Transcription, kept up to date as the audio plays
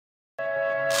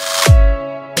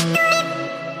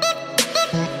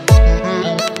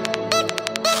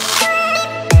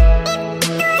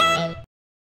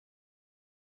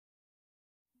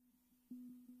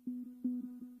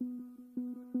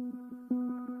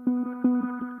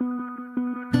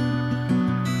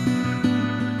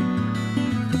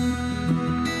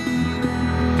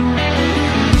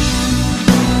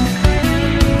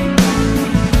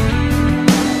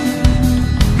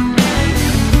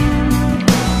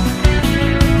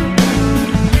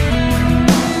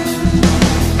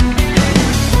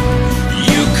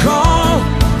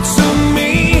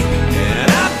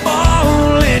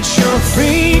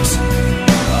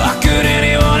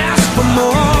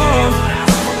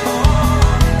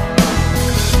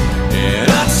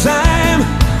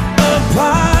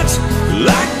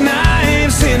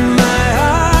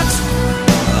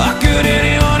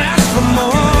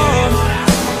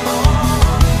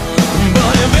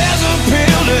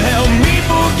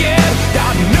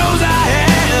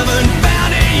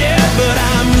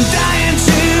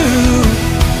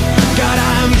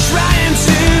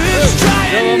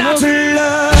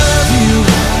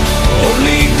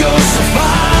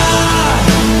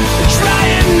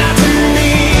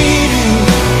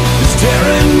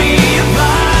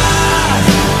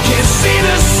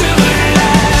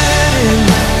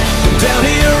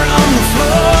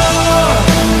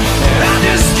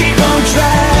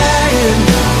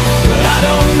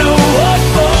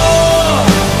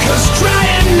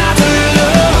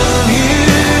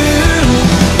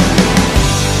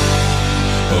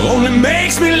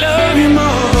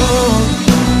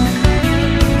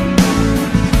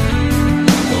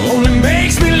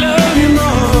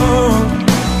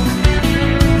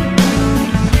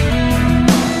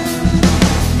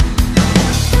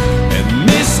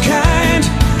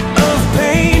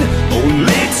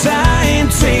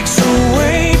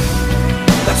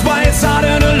That's why it's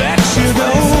harder to let you go.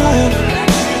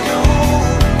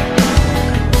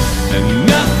 And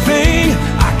nothing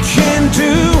I can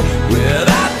do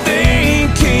without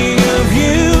thinking of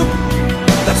you.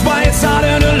 That's why it's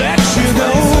harder to let you go.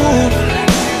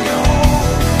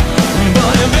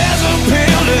 But if there's a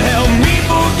pill to help me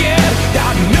forget,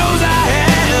 God knows I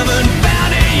haven't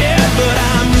found it yet. But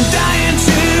I'm dying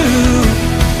to,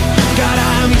 God,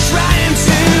 I'm trying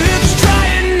to. It's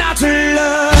trying not to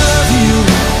love you,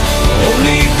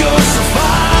 only goes so far.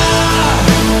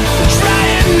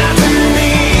 Trying not to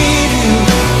need you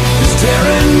is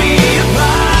tearing me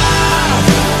apart.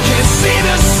 Can't see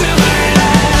the silver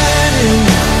lining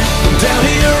down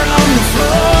here on the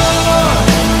floor,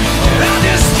 and I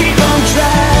just keep on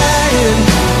trying,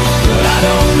 but I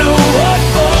don't know what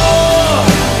for.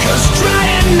 'Cause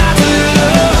trying not to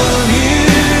love you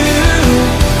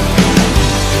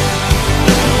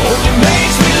only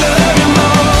makes me love you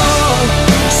more.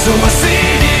 So I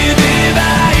sit here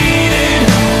divided,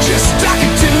 just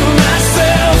talking to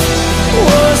myself.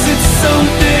 Was it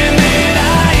something that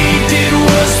I did?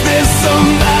 Was there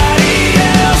somebody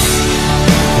else?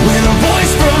 When a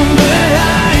voice from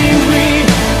behind me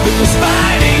that was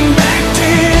fighting back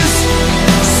tears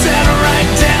sat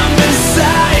right down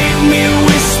beside me,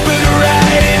 whispered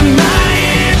right in my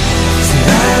ear, said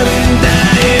I've been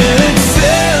dying to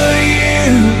tell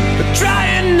you, but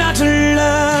trying not to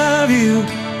love you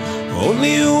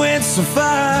only went so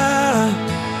far.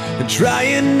 And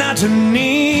trying not to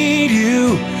need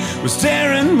you was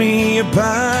tearing me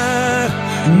apart.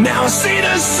 Now I see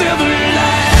the silver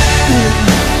lining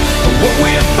of what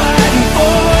we're fighting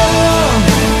for.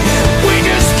 If we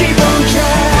just keep on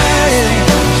trying,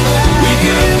 we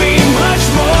could be much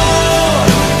more.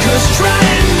 'Cause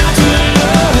trying not to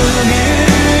love you,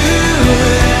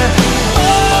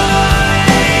 oh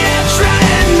yeah,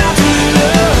 trying not to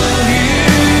love you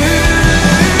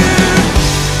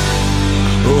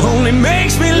only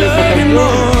makes me love you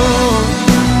more.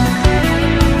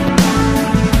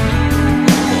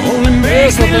 Only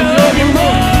makes me love you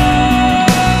more.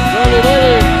 Dale,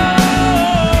 dale.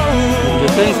 El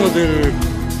descenso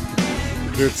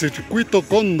del circuito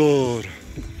Cóndor.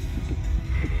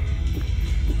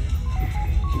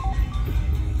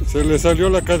 Se le salió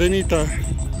la cadenita.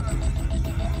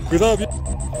 Cuidado bien.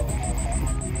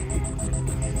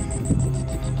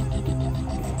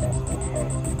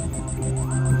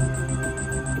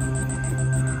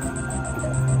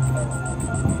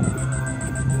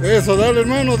 Eso, dale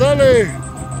hermano, dale.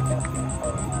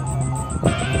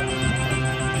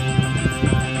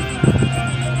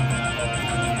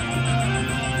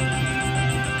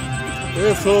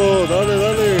 Eso, dale,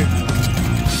 dale.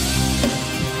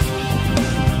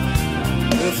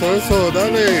 Eso,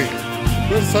 dale.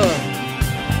 Fuerza.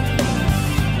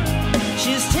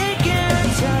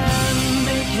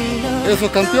 Eso,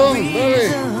 campeón, dale.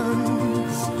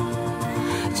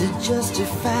 To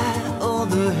justify all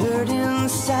the hurt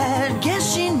inside. Guess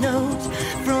she knows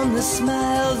from the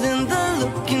smiles and the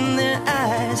look in their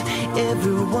eyes.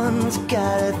 Everyone's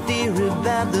got a theory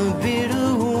about the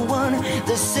bitter one.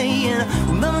 They're saying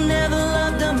mama never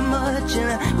loved her much,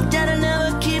 and daddy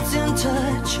never keeps in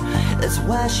touch. That's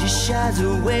why she shies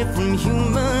away from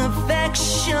human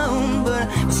affection. But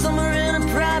somewhere in a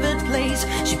private place,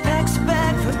 she packs a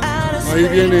bag for outer space. Ahí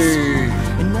viene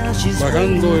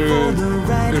bajando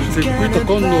el circuito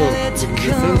Cóndor, el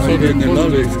descenso de el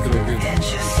Alex, creo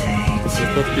que se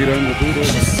está tirando duro.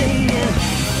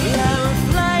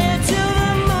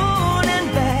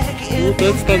 Usted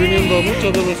está viniendo a mucha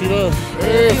velocidad.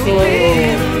 Eso.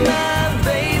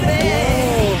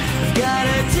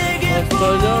 Hasta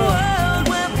allá.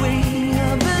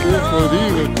 Qué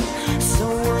jodido.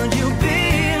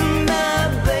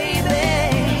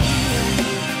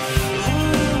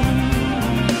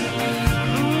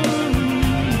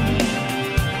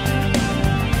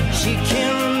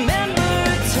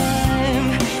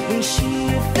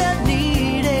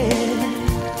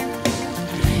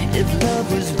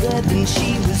 Then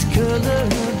she was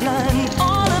colorblind.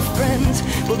 All her friends,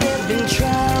 well, they've been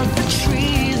tried for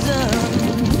treason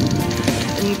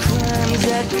and crimes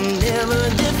that were never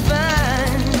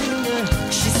defined.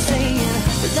 She's saying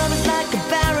love is like a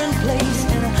barren place,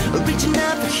 and reaching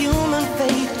out for human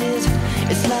faith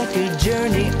it's like a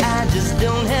journey I just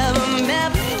don't have a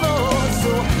map for.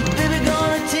 So baby,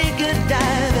 gonna take a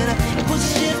dive and push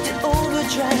shift to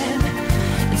overdrive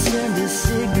and send a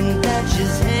signal that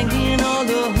she's hanging all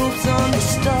the hopes on the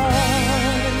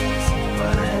stars.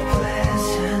 What a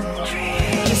pleasant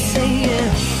dream. Just saying,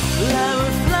 I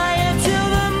would fly you to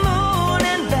the moon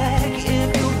and back if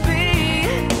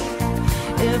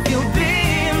you'll be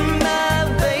my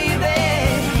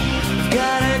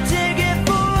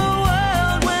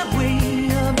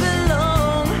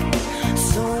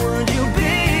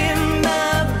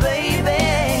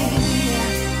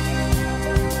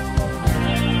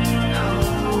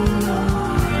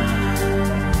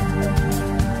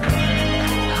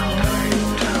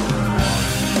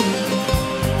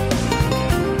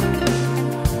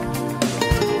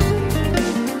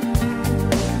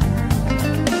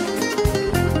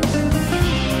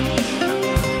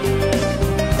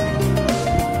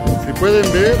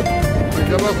pueden ver,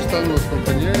 allá abajo están los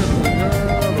compañeros, allá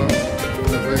abajo,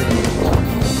 las reglas.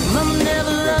 Mom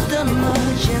never loved her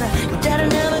much, and Dad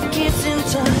never keeps in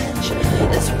touch.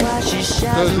 That's why she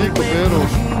shies away from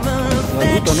human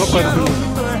affection.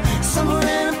 But somewhere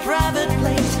in a private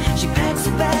place, she packs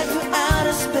a bag for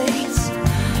outer space,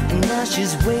 and now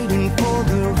she's waiting for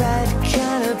the right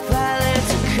kind of